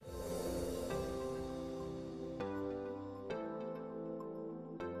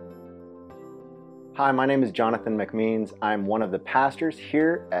Hi, my name is Jonathan McMeans. I'm one of the pastors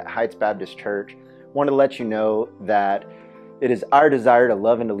here at Heights Baptist Church. Wanted to let you know that it is our desire to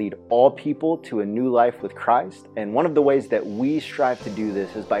love and to lead all people to a new life with Christ. And one of the ways that we strive to do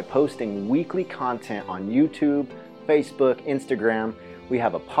this is by posting weekly content on YouTube, Facebook, Instagram. We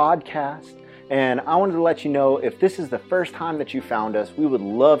have a podcast. And I wanted to let you know, if this is the first time that you found us, we would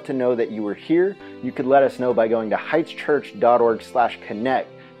love to know that you were here. You could let us know by going to heightschurch.org/connect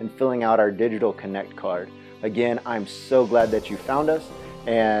and filling out our digital connect card. Again, I'm so glad that you found us,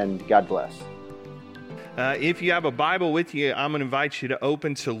 and God bless. If you have a Bible with you, I'm going to invite you to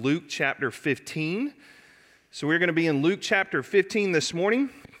open to Luke chapter 15. So we're going to be in Luke chapter 15 this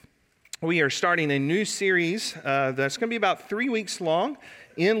morning. We are starting a new series that's going to be about 3 weeks long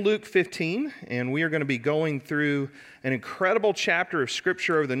in Luke 15, and we are going to be going through an incredible chapter of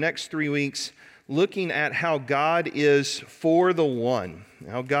Scripture over the next 3 weeks, looking at how God is for the one.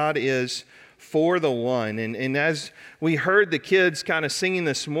 How God is for the one. And as we heard the kids kind of singing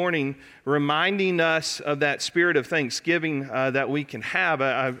this morning, reminding us of that spirit of thanksgiving that we can have,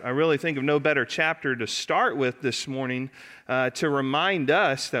 I really think of no better chapter to start with this morning to remind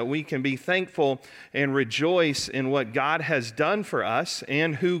us that we can be thankful and rejoice in what God has done for us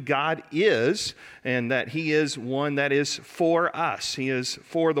and who God is, and that He is one that is for us. He is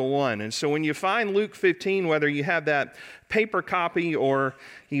for the one. And so when you find Luke 15, whether you have that paper copy or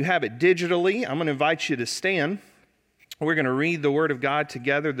you have it digitally, I'm going to invite you to stand. We're going to read the Word of God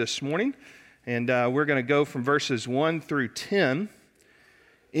together this morning, and we're going to go from verses 1 through 10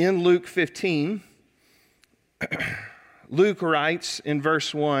 in Luke 15. Luke writes in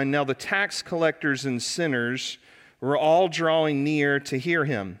verse 1, "Now the tax collectors and sinners were all drawing near to hear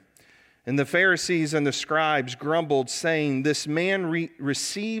him. And the Pharisees and the scribes grumbled, saying, 'This man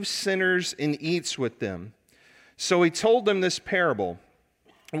receives sinners and eats with them.' So he told them this parable.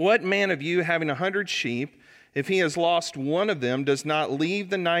 'What man of you, having 100 sheep, if he has lost one of them, does not leave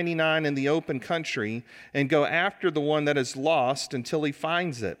the 99 in the open country and go after the one that is lost until he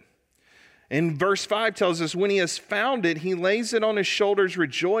finds it?' And verse 5 tells us, 'When he has found it, he lays it on his shoulders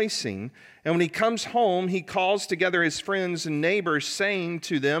rejoicing. And when he comes home, he calls together his friends and neighbors, saying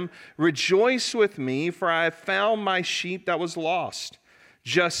to them, "Rejoice with me, for I have found my sheep that was lost."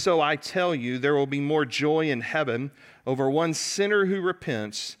 Just so I tell you, there will be more joy in heaven over one sinner who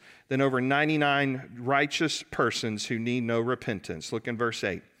repents than over 99 righteous persons who need no repentance." Look in verse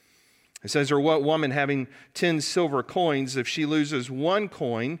 8. It says, "Or what woman having 10 silver coins, if she loses one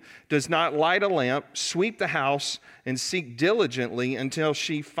coin, does not light a lamp, sweep the house, and seek diligently until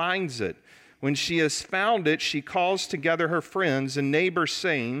she finds it? When she has found it, she calls together her friends and neighbors,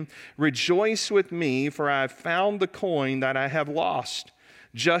 saying, 'Rejoice with me, for I have found the coin that I have lost.'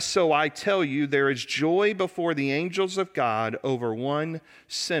 Just so I tell you, there is joy before the angels of God over one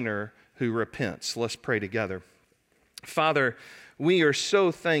sinner who repents." Let's pray together. Father, we are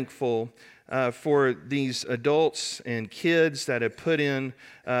so thankful for these adults and kids that have put in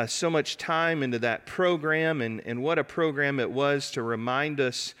so much time into that program, and what a program it was to remind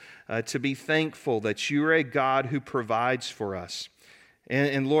us to be thankful that you are a God who provides for us.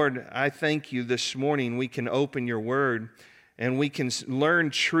 And Lord, I thank you this morning we can open your word and we can learn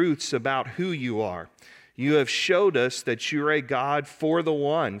truths about who you are. You have showed us that you're a God for the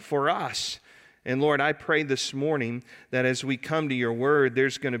one, for us. And Lord, I pray this morning that as we come to your word,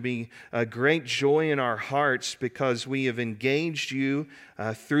 there's going to be a great joy in our hearts because we have engaged you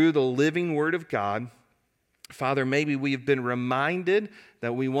through the living word of God. Father, maybe we have been reminded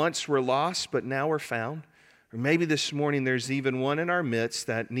that we once were lost, but now we're found. Or maybe this morning there's even one in our midst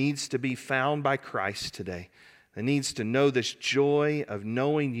that needs to be found by Christ today, that needs to know this joy of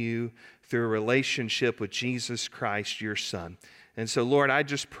knowing you through a relationship with Jesus Christ, your Son. And so, Lord, I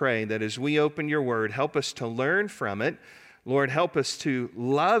just pray that as we open your word, help us to learn from it. Lord, help us to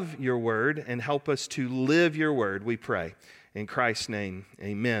love your word and help us to live your word, we pray. In Christ's name,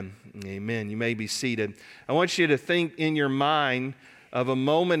 amen. Amen. You may be seated. I want you to think in your mind of a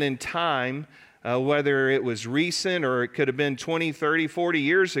moment in time, whether it was recent or it could have been 20, 30, 40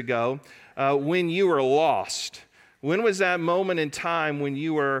 years ago, when you were lost. When was that moment in time when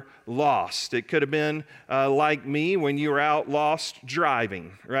you were lost? It could have been like me when you were out lost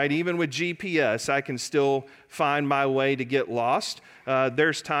driving, right? Even with GPS, I can still find my way to get lost.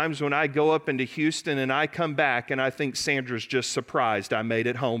 There's times when I go up into Houston and I come back and I think Sandra's just surprised I made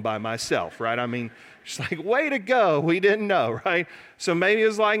it home by myself, right? I mean, she's like, way to go. We didn't know, right? So maybe it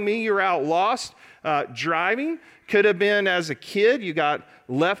was like me, you're out lost driving. Could have been as a kid, you got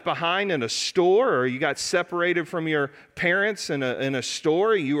left behind in a store, or you got separated from your parents in a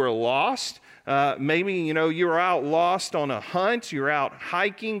store, you were lost. Maybe, you were out lost on a hunt. You were out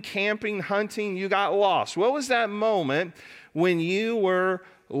hiking, camping, hunting. You got lost. What was that moment when you were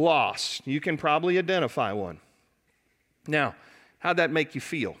lost? You can probably identify one. Now, how'd that make you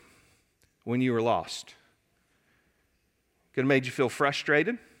feel when you were lost? Could have made you feel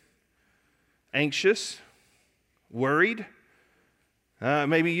frustrated, anxious, worried.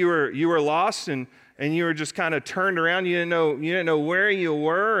 Maybe you were lost and you were just kind of turned around. You didn't know where you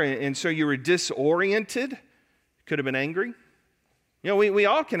were, and so you were disoriented. Could have been angry. We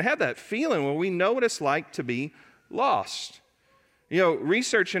all can have that feeling when we know what it's like to be lost.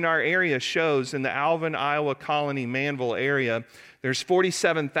 Research in our area shows in the Alvin, Iowa Colony, Manville area, there's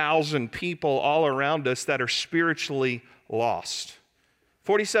 47,000 people all around us that are spiritually lost.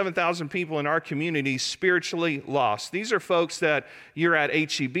 47,000 people in our community spiritually lost. These are folks that you're at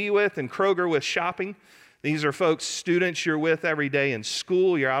H-E-B with and Kroger with shopping. These are folks, students you're with every day in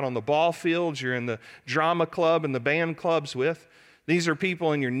school. You're out on the ball fields. You're in the drama club and the band clubs with. These are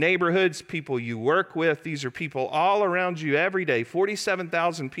people in your neighborhoods, people you work with. These are people all around you every day.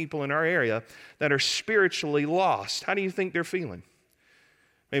 47,000 people in our area that are spiritually lost. How do you think they're feeling?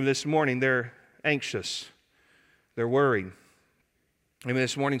 Maybe this morning they're anxious. They're worried. Maybe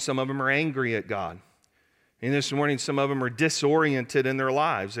this morning some of them are angry at God. And this morning some of them are disoriented in their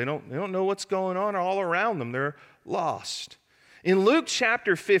lives. They don't know what's going on all around them. They're lost. In Luke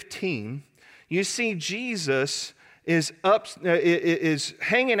chapter 15, you see Jesus is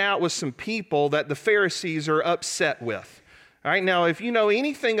hanging out with some people that the Pharisees are upset with. All right, now if you know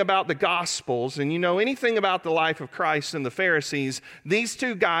anything about the Gospels and you know anything about the life of Christ and the Pharisees, these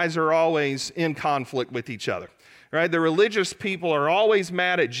two guys are always in conflict with each other. Right? The religious people are always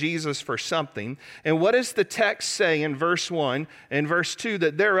mad at Jesus for something. And what does the text say in verse 1 and verse 2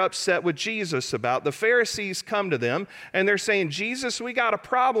 that they're upset with Jesus about? The Pharisees come to them and they're saying, Jesus, we got a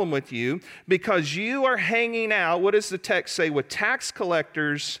problem with you because you are hanging out, what does the text say, with tax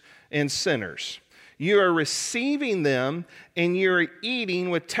collectors and sinners. You are receiving them and you're eating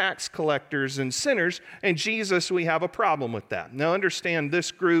with tax collectors and sinners. And Jesus, we have a problem with that. Now understand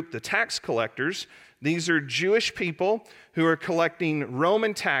this group, the tax collectors, these are Jewish people who are collecting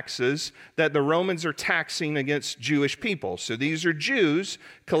Roman taxes that the Romans are taxing against Jewish people. So these are Jews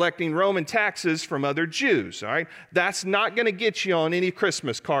collecting Roman taxes from other Jews, all right? That's not going to get you on any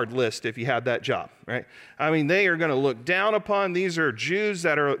Christmas card list if you have that job, right? I mean, they are going to look down upon, these are Jews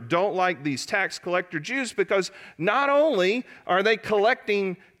that don't like these tax collector Jews because not only are they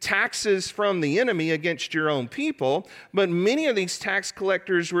collecting taxes from the enemy against your own people, but many of these tax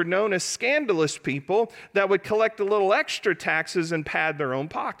collectors were known as scandalous people that would collect a little extra taxes and pad their own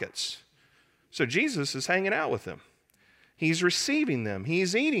pockets. So Jesus is hanging out with them. He's receiving them.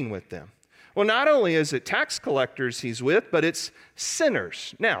 He's eating with them. Well, not only is it tax collectors he's with, but it's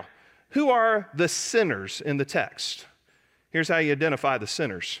sinners. Now, who are the sinners in the text? Here's how you identify the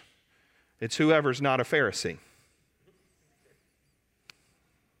sinners. It's whoever's not a Pharisee.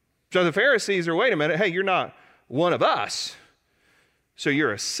 So the Pharisees are, wait a minute, hey, you're not one of us, so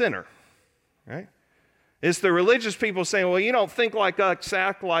you're a sinner, right? It's the religious people saying, well, you don't think like us,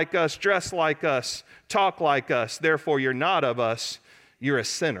 act like us, dress like us, talk like us, therefore you're not of us, you're a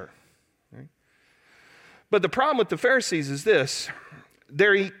sinner. Right? But the problem with the Pharisees is this,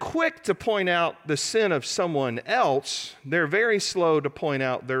 they're quick to point out the sin of someone else, they're very slow to point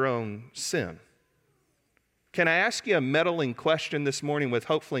out their own sin. Can I ask you a meddling question this morning with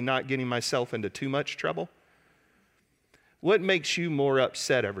hopefully not getting myself into too much trouble? What makes you more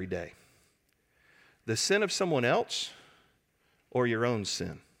upset every day? The sin of someone else or your own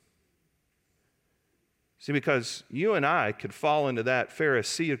sin? See, because you and I could fall into that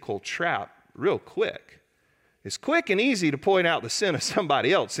Pharisaical trap real quick. It's quick and easy to point out the sin of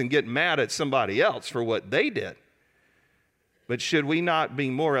somebody else and get mad at somebody else for what they did. But should we not be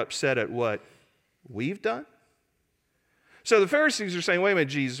more upset at what we've done? So the Pharisees are saying, wait a minute,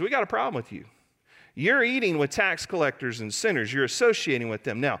 Jesus, we got a problem with you. You're eating with tax collectors and sinners. You're associating with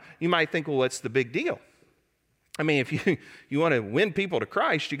them. Now, you might think, well, what's the big deal? I mean, if you want to win people to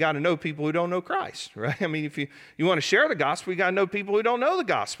Christ, you got to know people who don't know Christ, right? I mean, if you want to share the gospel, you got to know people who don't know the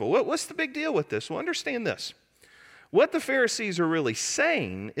gospel. What's the big deal with this? Well, understand this. What the Pharisees are really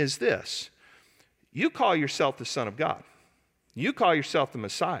saying is this. You call yourself the Son of God. You call yourself the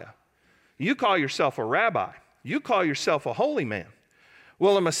Messiah. You call yourself a rabbi. You call yourself a holy man.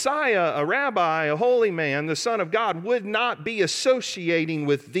 Well, a Messiah, a rabbi, a holy man, the Son of God would not be associating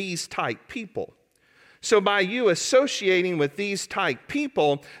with these type people. So by you associating with these type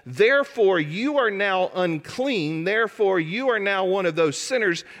people, therefore you are now unclean. Therefore you are now one of those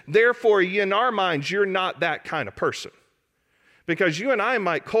sinners. Therefore in our minds, you're not that kind of person. Because you and I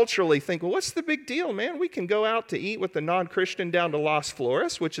might culturally think, well, what's the big deal, man? We can go out to eat with the non-Christian down to Las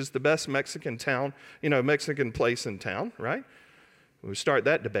Flores, which is the best Mexican town, Mexican place in town, right? We'll start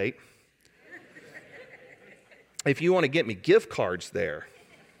that debate. If you want to get me gift cards there,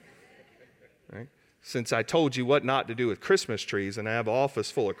 right? Since I told you what not to do with Christmas trees, and I have an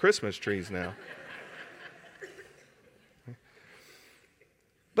office full of Christmas trees now.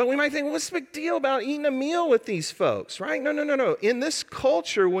 But we might think, what's the big deal about eating a meal with these folks, right? No. In this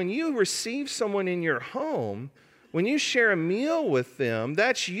culture, when you receive someone in your home, when you share a meal with them,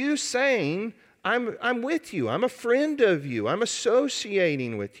 that's you saying, I'm with you. I'm a friend of you. I'm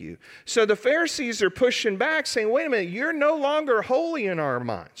associating with you. So the Pharisees are pushing back, saying, wait a minute, you're no longer holy in our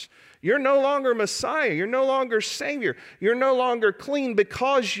minds. You're no longer Messiah. You're no longer Savior. You're no longer clean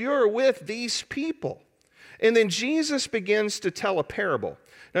because you're with these people. And then Jesus begins to tell a parable.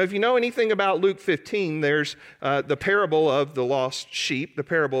 Now, if you know anything about Luke 15, there's the parable of the lost sheep, the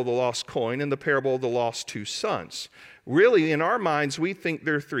parable of the lost coin, and the parable of the lost two sons. Really, in our minds, we think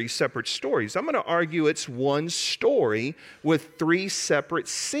they're three separate stories. I'm going to argue it's one story with three separate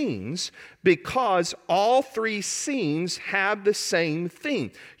scenes because all three scenes have the same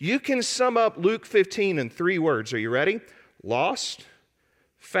theme. You can sum up Luke 15 in 3 words. Are you ready? Lost,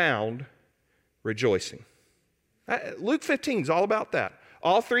 found, rejoicing. Luke 15 is all about that.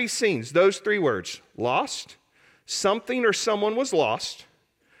 All 3 scenes, those 3 words. Lost, something or someone was lost.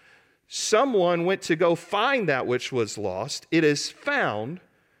 Someone went to go find that which was lost. It is found,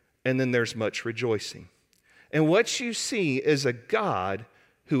 and then there's much rejoicing. And what you see is a God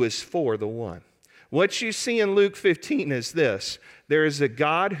who is for the one. What you see in Luke 15 is this. There is a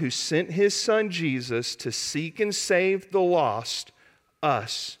God who sent his son Jesus to seek and save the lost,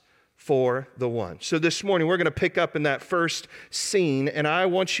 us, for the one. So this morning we're going to pick up in that first scene, and I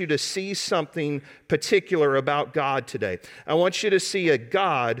want you to see something particular about God today. I want you to see a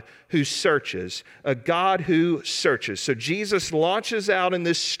God who searches, a God who searches. So Jesus launches out in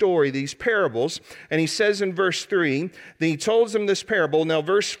this story, these parables, and he says in verse 3 that he tells them this parable. Now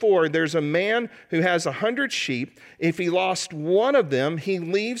verse 4, there's a man who has 100 sheep. If he lost one of them, he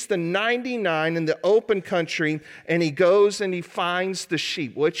leaves the 99 in the open country, and he goes and he finds the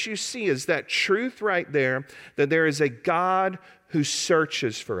sheep. What you see is that truth right there, that there is a God who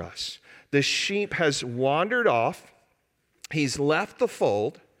searches for us. The sheep has wandered off. He's left the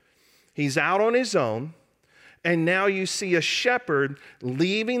fold. He's out on his own. And now you see a shepherd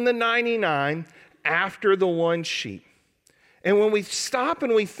leaving the 99 after the one sheep. And when we stop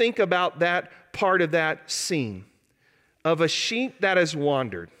and we think about that part of that scene of a sheep that has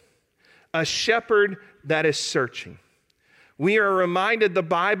wandered, a shepherd that is searching, we are reminded the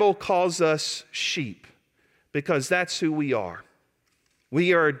Bible calls us sheep because that's who we are.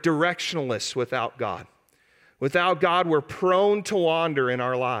 We are directionless without God. Without God, we're prone to wander in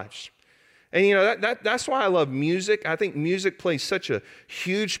our lives. And that's why I love music. I think music plays such a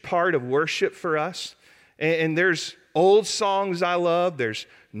huge part of worship for us. And there's old songs I love. There's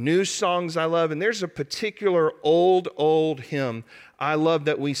new songs I love. And there's a particular old hymn I love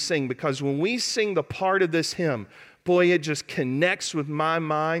that we sing because when we sing the part of this hymn, boy, it just connects with my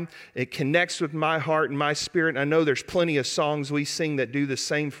mind. It connects with my heart and my spirit. And I know there's plenty of songs we sing that do the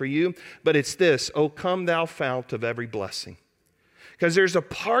same for you. But it's this, "O come thou fount of every blessing." Because there's a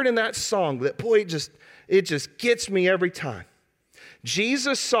part in that song that, boy, it just gets me every time.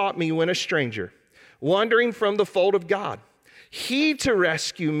 Jesus sought me when a stranger, wandering from the fold of God. He to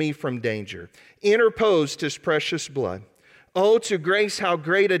rescue me from danger, interposed his precious blood. Oh, to grace, how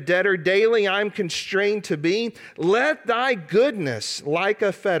great a debtor daily I'm constrained to be. Let thy goodness, like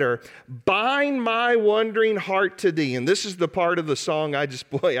a fetter, bind my wandering heart to thee. And this is the part of the song I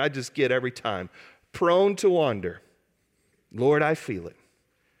just get every time. Prone to wander. Lord, I feel it.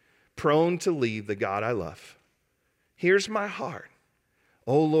 Prone to leave the God I love. Here's my heart.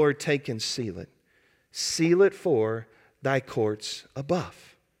 Oh, Lord, take and seal it. Seal it for thy courts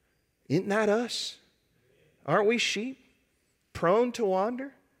above. Isn't that us? Aren't we sheep? Prone to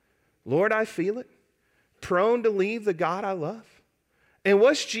wander. Lord, I feel it. Prone to leave the God I love. And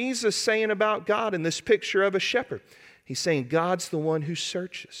what's Jesus saying about God in this picture of a shepherd? He's saying God's the one who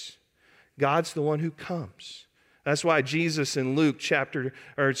searches. God's the one who comes. That's why Jesus in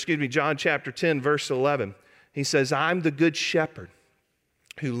John chapter 10, verse 11, he says, I'm the good shepherd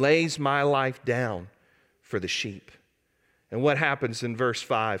who lays my life down for the sheep. And what happens in verse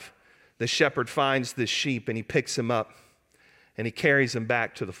 5? The shepherd finds the sheep and he picks him up and he carries him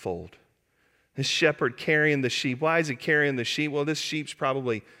back to the fold. This shepherd carrying the sheep. Why is he carrying the sheep? Well, this sheep's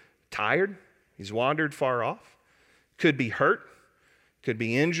probably tired. He's wandered far off. Could be hurt. Could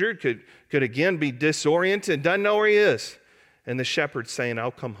be injured. Could again be disoriented. Doesn't know where he is. And the shepherd's saying,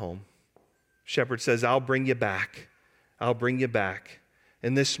 I'll come home. Shepherd says, I'll bring you back. I'll bring you back.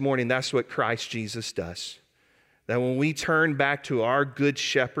 And this morning, that's what Christ Jesus does. That when we turn back to our good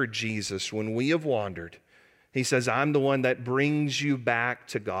shepherd Jesus, when we have wandered, he says, I'm the one that brings you back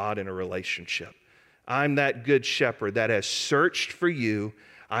to God in a relationship. I'm that good shepherd that has searched for you.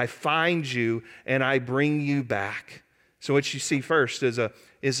 I find you and I bring you back. So what you see first is a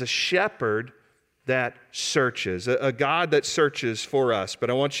shepherd that searches, a God that searches for us. But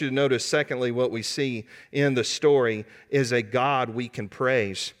I want you to notice, secondly, what we see in the story is a God we can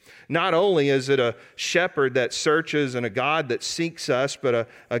praise. Not only is it a shepherd that searches and a God that seeks us, but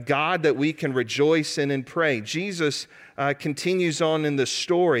a God that we can rejoice in and pray. Jesus continues on in the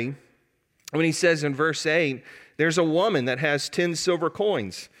story when he says in verse 8, there's a woman that has 10 silver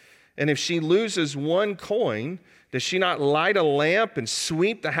coins. And if she loses one coin, does she not light a lamp and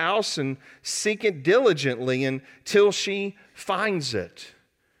sweep the house and seek it diligently until she finds it?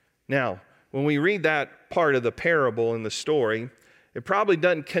 Now, when we read that part of the parable in the story, it probably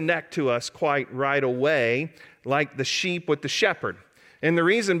doesn't connect to us quite right away like the sheep with the shepherd. And the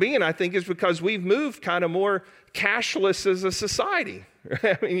reason being, I think, is because we've moved kind of more cashless as a society.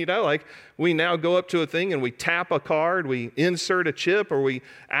 I mean, like we now go up to a thing and we tap a card, we insert a chip, or we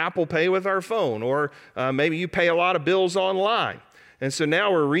Apple Pay with our phone, or maybe you pay a lot of bills online. And so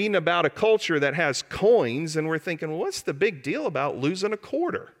now we're reading about a culture that has coins, and we're thinking, well, what's the big deal about losing a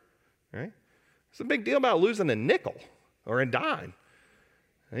quarter? Right? What's the big deal about losing a nickel or a dime?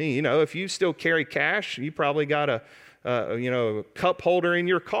 I mean, if you still carry cash, you probably got a cup holder in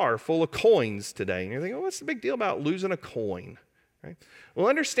your car full of coins today. And you're thinking, what's the big deal about losing a coin? Right? Well,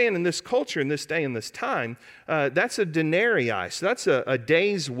 understand in this culture, in this day, in this time, that's a denarii. So that's a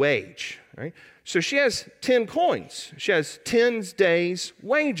day's wage. Right? So she has 10 coins. She has 10 days'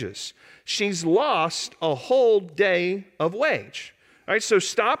 wages. She's lost a whole day of wage. All right, so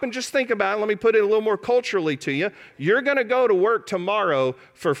stop and just think about it. Let me put it a little more culturally to you. You're going to go to work tomorrow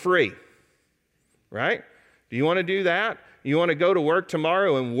for free. Right? Do you want to do that? You want to go to work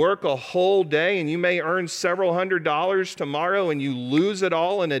tomorrow and work a whole day, and you may earn several $100s tomorrow and you lose it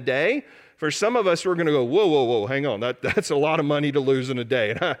all in a day? For some of us, we're going to go, whoa, hang on. That's a lot of money to lose in a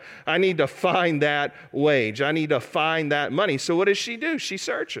day. I need to find that wage. I need to find that money. So what does she do? She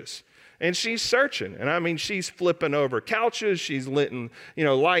searches. And she's searching. And I mean, she's flipping over couches. She's lighting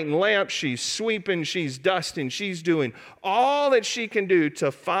lamps. She's sweeping. She's dusting. She's doing all that she can do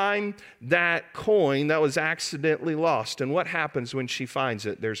to find that coin that was accidentally lost. And what happens when she finds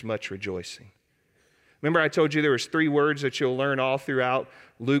it? There's much rejoicing. Remember I told you there was 3 words that you'll learn all throughout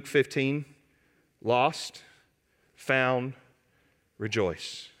Luke 15? Lost, found,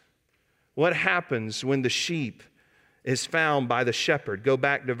 rejoice. What happens when the sheep is found by the shepherd? Go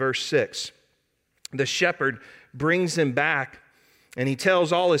back to verse 6. The shepherd brings him back, and he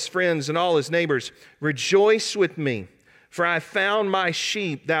tells all his friends and all his neighbors, rejoice with me, for I found my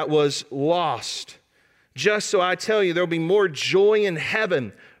sheep that was lost. Just so I tell you, there'll be more joy in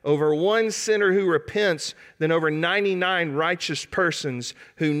heaven over one sinner who repents than over 99 righteous persons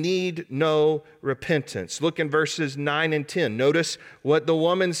who need no repentance. Look in verses 9 and 10. Notice what the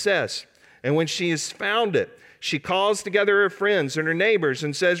woman says. And when she has found it, she calls together her friends and her neighbors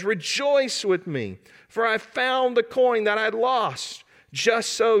and says, rejoice with me, for I found the coin that I'd lost.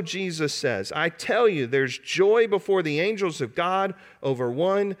 Just so, Jesus says, I tell you, there's joy before the angels of God over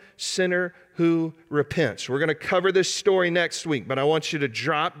one sinner who repents. We're going to cover this story next week, but I want you to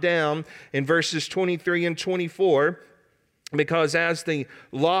drop down in verses 23 and 24. Because as the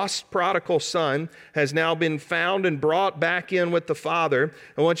lost prodigal son has now been found and brought back in with the father,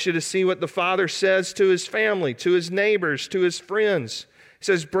 I want you to see what the father says to his family, to his neighbors, to his friends. He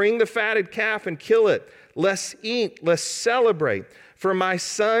says, bring the fatted calf and kill it. Let's eat, let's celebrate. For my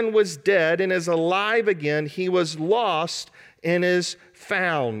son was dead and is alive again. He was lost and is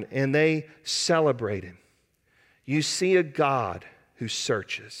found. And they celebrated. You see a God who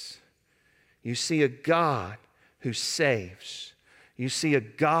searches. You see a God who saves. You see a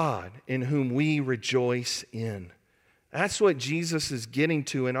God in whom we rejoice in. That's what Jesus is getting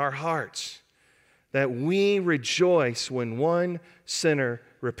to in our hearts, that we rejoice when one sinner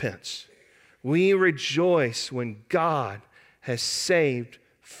repents. We rejoice when God has saved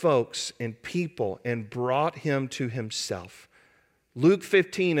folks and people and brought him to himself. Luke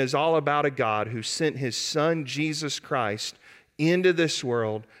 15 is all about a God who sent his son, Jesus Christ, into this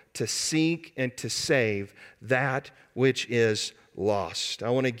world to seek and to save that which is lost. I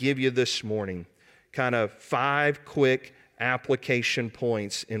want to give you this morning kind of 5 quick application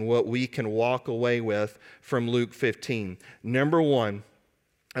points in what we can walk away with from Luke 15. Number 1,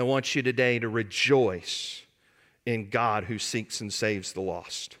 I want you today to rejoice in God who seeks and saves the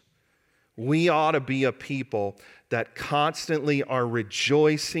lost. We ought to be a people that constantly are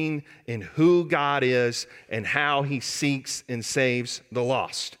rejoicing in who God is and how he seeks and saves the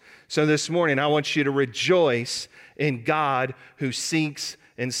lost. So this morning, I want you to rejoice in God who seeks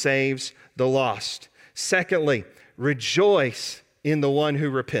and saves the lost. Secondly, rejoice in the one who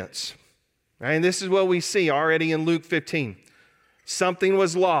repents. Right? And this is what we see already in Luke 15. Something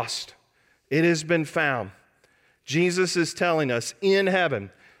was lost. It has been found. Jesus is telling us in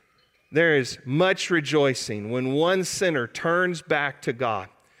heaven, there is much rejoicing when one sinner turns back to God.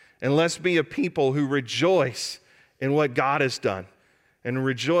 And let's be a people who rejoice in what God has done and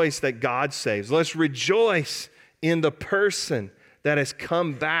rejoice that God saves. Let's rejoice in the person that has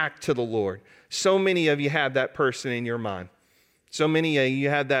come back to the Lord. So many of you have that person in your mind. So many of you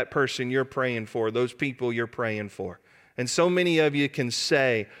have that person you're praying for, those people you're praying for. And so many of you can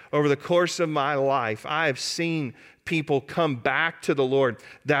say, over the course of my life, I have seen people come back to the Lord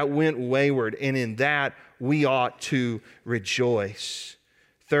that went wayward, and in that we ought to rejoice.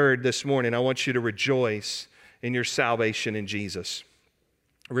 Third, this morning, I want you to rejoice in your salvation in Jesus.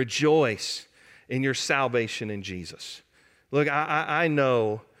 Rejoice in your salvation in Jesus. Look, I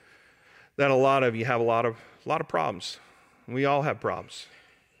know that a lot of you have a lot of problems. We all have problems.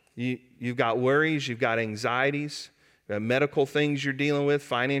 You've got worries, you've got anxieties, medical things you're dealing with,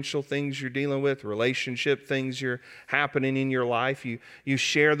 financial things you're dealing with, relationship things you're happening in your life. You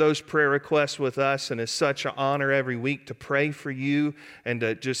share those prayer requests with us, and it's such an honor every week to pray for you and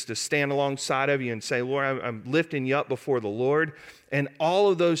to stand alongside of you and say, Lord, I'm lifting you up before the Lord. And all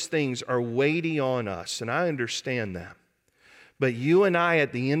of those things are weighty on us, and I understand that. But you and I,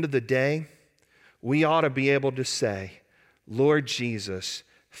 at the end of the day, we ought to be able to say, Lord Jesus,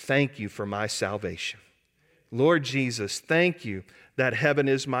 thank you for my salvation. Lord Jesus, thank you that heaven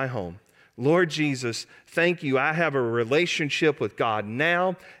is my home. Lord Jesus, thank you. I have a relationship with God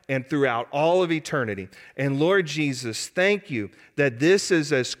now and throughout all of eternity. And Lord Jesus, thank you that this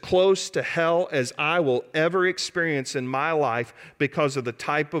is as close to hell as I will ever experience in my life because of the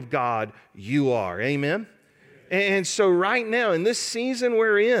type of God you are. Amen? And so right now, in this season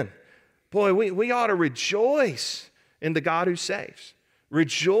we're in, boy, we ought to rejoice in the God who saves.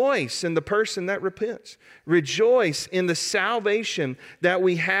 Rejoice in the person that repents. Rejoice in the salvation that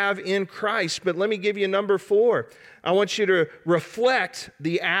we have in Christ. But let me give you number 4. I want you to reflect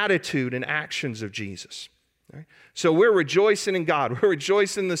the attitude and actions of Jesus. Right? So we're rejoicing in God. We're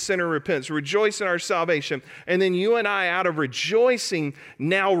rejoicing the sinner repents. We're rejoicing in our salvation. And then you and I, out of rejoicing,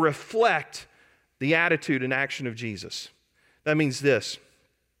 now reflect the attitude and action of Jesus. That means this.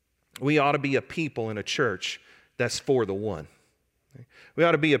 We ought to be a people in a church that's for the one. We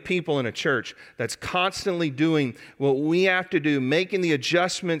ought to be a people in a church that's constantly doing what we have to do, making the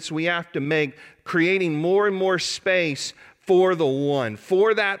adjustments we have to make, creating more and more space for the one,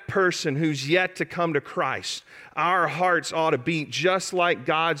 for that person who's yet to come to Christ. Our hearts ought to beat just like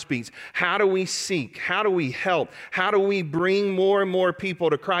God's beats. How do we seek? How do we help? How do we bring more and more people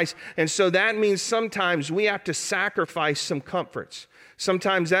to Christ? And so that means sometimes we have to sacrifice some comforts.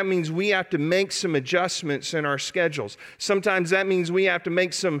 Sometimes that means we have to make some adjustments in our schedules. Sometimes that means we have to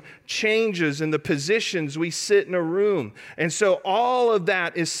make some changes in the positions we sit in a room. And so all of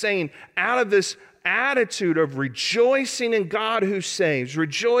that is saying, out of this attitude of rejoicing in God who saves,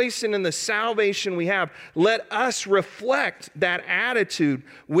 rejoicing in the salvation we have, let us reflect that attitude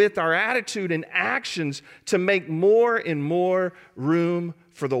with our attitude and actions to make more and more room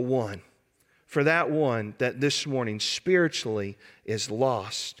for the one. For that one that this morning spiritually is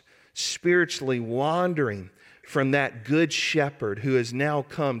lost, spiritually wandering from that good shepherd who has now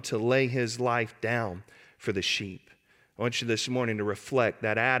come to lay his life down for the sheep. I want you this morning to reflect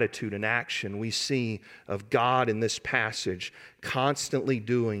that attitude and action we see of God in this passage, constantly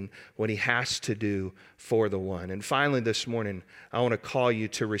doing what he has to do for the one. And finally this morning, I want to call you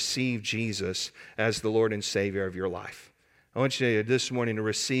to receive Jesus as the Lord and Savior of your life. I want you this morning to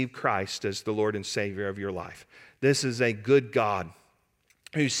receive Christ as the Lord and Savior of your life. This is a good God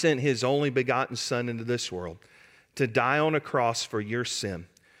who sent his only begotten Son into this world to die on a cross for your sin.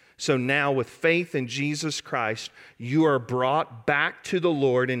 So now with faith in Jesus Christ, you are brought back to the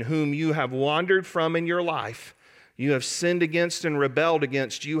Lord in whom you have wandered from in your life. You have sinned against and rebelled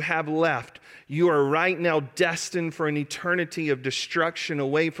against. You have left. You are right now destined for an eternity of destruction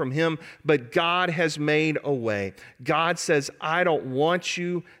away from him, but God has made a way. God says, I don't want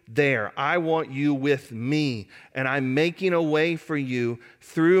you there. I want you with me, and I'm making a way for you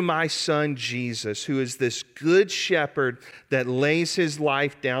through my Son Jesus, who is this good shepherd that lays his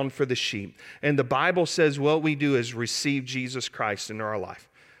life down for the sheep. And the Bible says what we do is receive Jesus Christ into our life.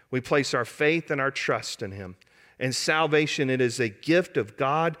 We place our faith and our trust in him. And salvation, it is a gift of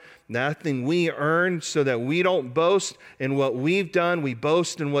God, nothing we earn, so that we don't boast in what we've done. We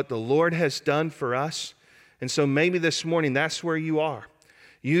boast in what the Lord has done for us. And so maybe this morning, that's where you are.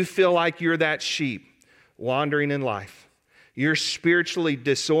 You feel like you're that sheep wandering in life. You're spiritually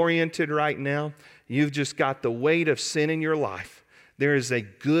disoriented right now. You've just got the weight of sin in your life. There is a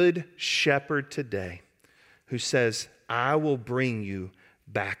good shepherd today who says, I will bring you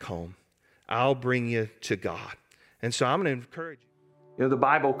back home. I'll bring you to God. And so I'm going to encourage you. You know, the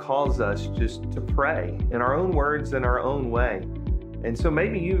Bible calls us just to pray in our own words, in our own way. And so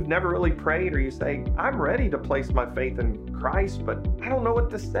maybe you've never really prayed, or you say, I'm ready to place my faith in Christ, but I don't know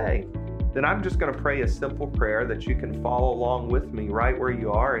what to say. Then I'm just going to pray a simple prayer that you can follow along with me right where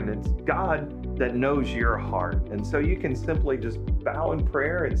you are. And it's God that knows your heart. And so you can simply just bow in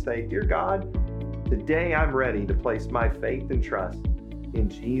prayer and say, Dear God, today I'm ready to place my faith and trust in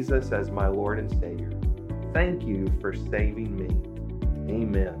Jesus as my Lord and Savior. Thank you for saving me.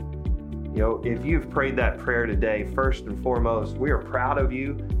 Amen. You know, if you've prayed that prayer today, first and foremost, we are proud of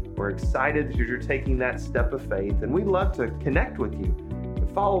you. We're excited that you're taking that step of faith, and we'd love to connect with you,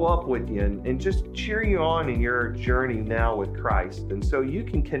 follow up with you, and just cheer you on in your journey now with Christ. And so you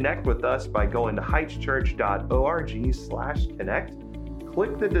can connect with us by going to heightschurch.org/connect.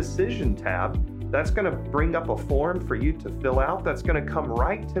 Click the decision tab. That's going to bring up a form for you to fill out. That's going to come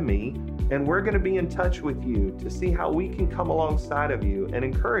right to me, and we're going to be in touch with you to see how we can come alongside of you and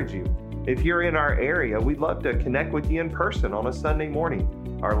encourage you. If you're in our area, we'd love to connect with you in person on a Sunday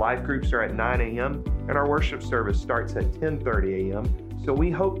morning. Our life groups are at 9 a.m. and our worship service starts at 10:30 a.m. So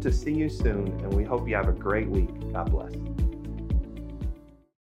we hope to see you soon, and we hope you have a great week. God bless.